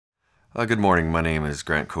Good morning. My name is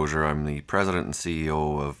Grant Kozier. I'm the President and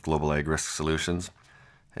CEO of Global Ag Risk Solutions,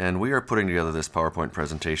 and we are putting together this PowerPoint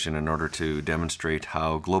presentation in order to demonstrate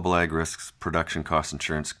how Global Ag Risk's production cost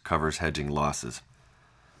insurance covers hedging losses.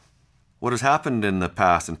 What has happened in the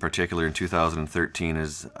past, in particular in 2013,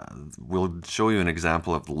 is we'll show you an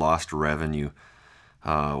example of lost revenue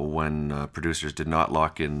when producers did not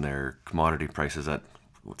lock in their commodity prices at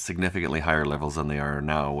significantly higher levels than they are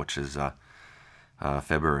now, which is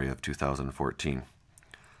February of 2014.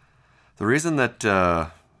 The reason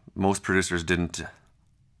that most producers didn't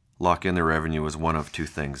lock in their revenue was one of two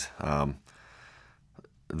things.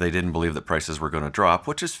 They didn't believe that prices were going to drop,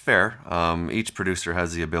 which is fair. Each producer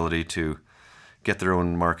has the ability to get their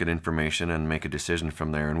own market information and make a decision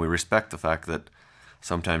from there, and we respect the fact that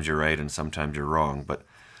sometimes you're right and sometimes you're wrong. But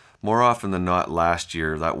more often than not, last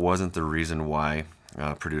year, that wasn't the reason why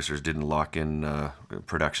producers didn't lock in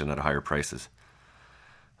production at higher prices.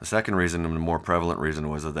 The second reason, and the more prevalent reason,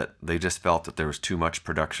 was that they just felt that there was too much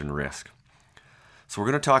production risk. So we're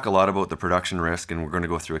going to talk a lot about the production risk, and we're going to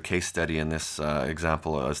go through a case study in this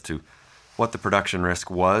example as to what the production risk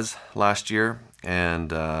was last year, and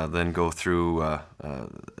then go through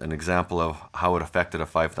an example of how it affected a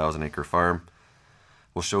 5,000 acre farm.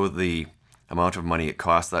 We'll show the amount of money it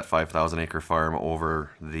cost that 5,000 acre farm over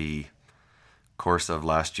the course of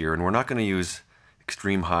last year, and we're not going to use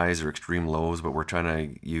extreme highs or extreme lows, but we're trying to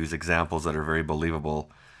use examples that are very believable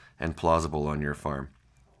and plausible on your farm.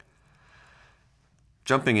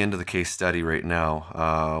 Jumping into the case study right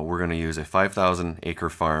now, we're going to use a 5,000 acre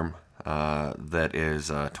farm that is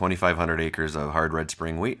 2,500 acres of hard red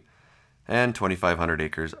spring wheat and 2,500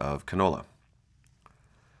 acres of canola.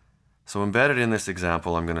 So embedded in this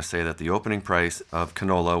example, I'm going to say that the opening price of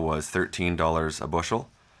canola was $13 a bushel,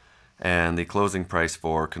 and the closing price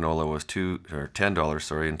for canola was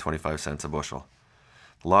 $10.25 a bushel.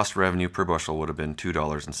 The lost revenue per bushel would have been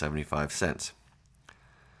 $2.75.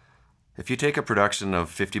 If you take a production of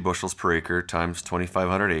 50 bushels per acre times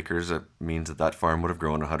 2,500 acres, it means that that farm would have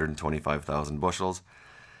grown 125,000 bushels.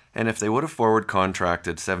 And if they would have forward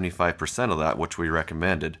contracted 75% of that, which we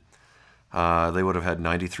recommended, they would have had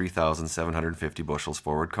 93,750 bushels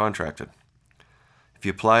forward contracted. If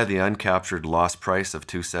you apply the uncaptured lost price of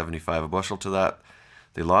 $2.75 a bushel to that,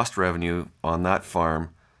 the lost revenue on that farm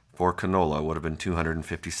for canola would have been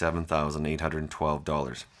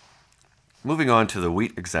 $257,812. Moving on to the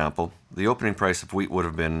wheat example, the opening price of wheat would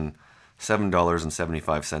have been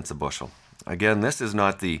 $7.75 a bushel. Again, this is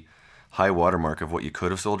not the high watermark of what you could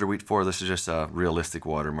have sold your wheat for. This is just a realistic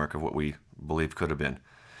watermark of what we believe could have been.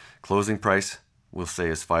 Closing price, we'll say,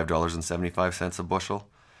 is $5.75 a bushel.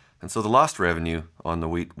 And so the lost revenue on the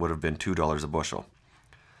wheat would have been $2 a bushel.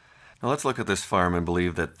 Now let's look at this farm and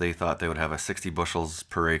believe that they thought they would have a 60 bushels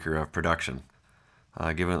per acre of production.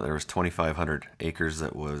 Given that there was 2,500 acres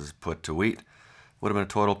that was put to wheat, would have been a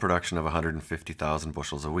total production of 150,000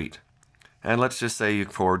 bushels of wheat. And let's just say you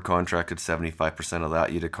forward contracted 75% of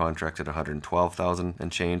that, you'd have contracted 112,000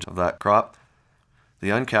 and change of that crop. The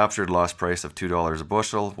uncaptured lost price of $2 a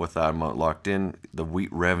bushel, with that amount locked in, the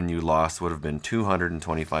wheat revenue loss would have been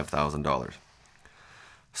 $225,000.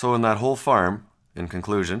 So in that whole farm, in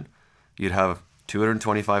conclusion, you'd have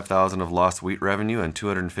 $225,000 of lost wheat revenue and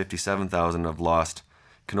 $257,000 of lost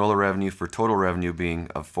canola revenue, for total revenue being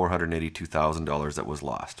of $482,000 that was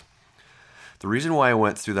lost. The reason why I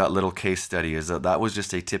went through that little case study is that was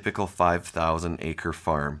just a typical 5,000 acre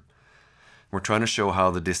farm. We're trying to show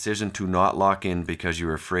how the decision to not lock in because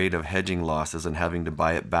you're afraid of hedging losses and having to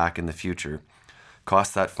buy it back in the future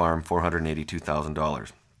cost that farm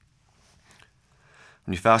 $482,000.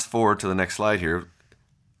 When you fast forward to the next slide here,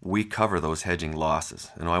 we cover those hedging losses.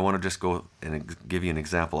 And I want to just go and give you an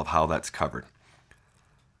example of how that's covered.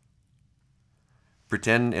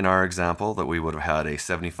 Pretend in our example that we would have had a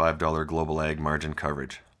 $75 global ag margin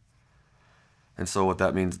coverage. And so what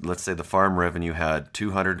that means, let's say the farm revenue had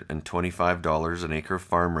 $225 an acre of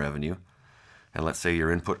farm revenue, and let's say your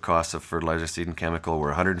input costs of fertilizer, seed, and chemical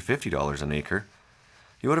were $150 an acre,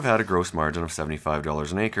 you would have had a gross margin of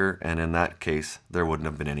 $75 an acre, and in that case, there wouldn't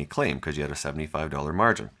have been any claim because you had a $75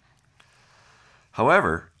 margin.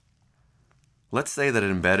 However, let's say that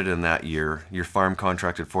embedded in that year, your farm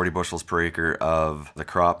contracted 40 bushels per acre of the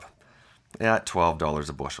crop at $12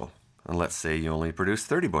 a bushel, and let's say you only produced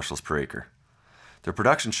 30 bushels per acre. The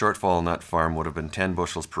production shortfall on that farm would have been 10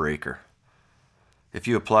 bushels per acre. If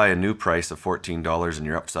you apply a new price of $14 and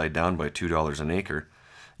you're upside down by $2 an acre,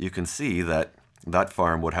 you can see that that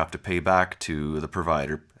farm would have to pay back to the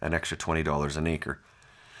provider an extra $20 an acre.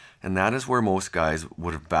 And that is where most guys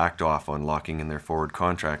would have backed off on locking in their forward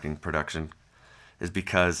contracting production, is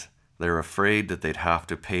because they're afraid that they'd have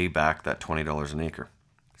to pay back that $20 an acre.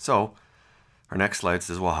 So our next slide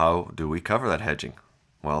says, well, how do we cover that hedging?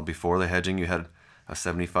 Well, before the hedging, you had a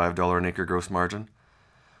 $75 an acre gross margin.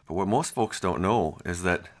 But what most folks don't know is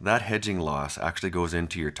that that hedging loss actually goes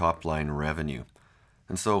into your top line revenue.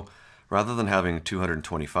 And so rather than having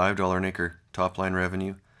 $225 an acre top line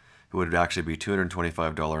revenue, it would actually be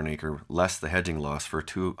 $225 an acre less the hedging loss for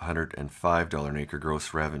 $205 an acre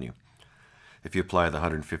gross revenue. If you apply the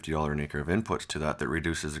 $150 an acre of inputs to that, that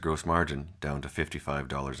reduces the gross margin down to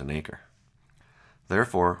 $55 an acre.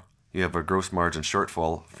 Therefore, you have a gross margin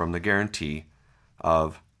shortfall from the guarantee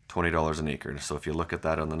of $20 an acre. So if you look at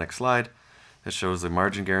that on the next slide, it shows the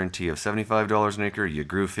margin guarantee of $75 an acre. You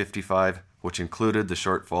grew 55, which included the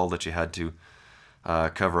shortfall that you had to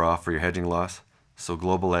cover off for your hedging loss. So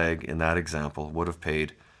Global Ag, in that example, would have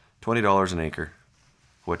paid $20 an acre,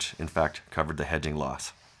 which in fact covered the hedging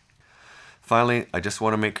loss. Finally, I just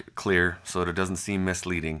want to make clear, so that it doesn't seem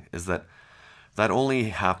misleading, is that that only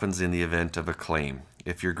happens in the event of a claim.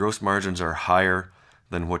 If your gross margins are higher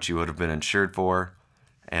than what you would have been insured for,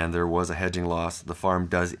 and there was a hedging loss, the farm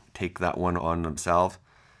does take that one on themselves.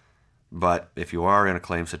 But if you are in a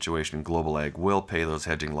claim situation, Global Ag will pay those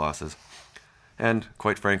hedging losses. And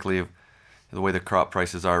quite frankly, the way the crop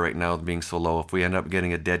prices are right now being so low, if we end up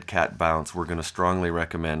getting a dead cat bounce, we're going to strongly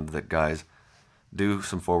recommend that guys do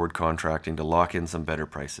some forward contracting to lock in some better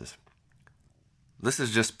prices. This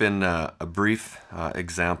has just been a brief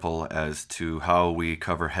example as to how we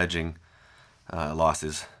cover hedging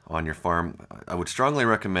losses on your farm. I would strongly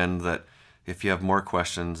recommend that if you have more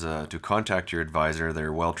questions to contact your advisor.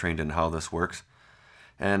 They're well trained in how this works.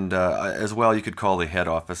 And as well, you could call the head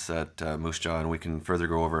office at Moose Jaw and we can further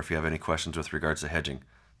go over if you have any questions with regards to hedging.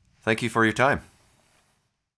 Thank you for your time.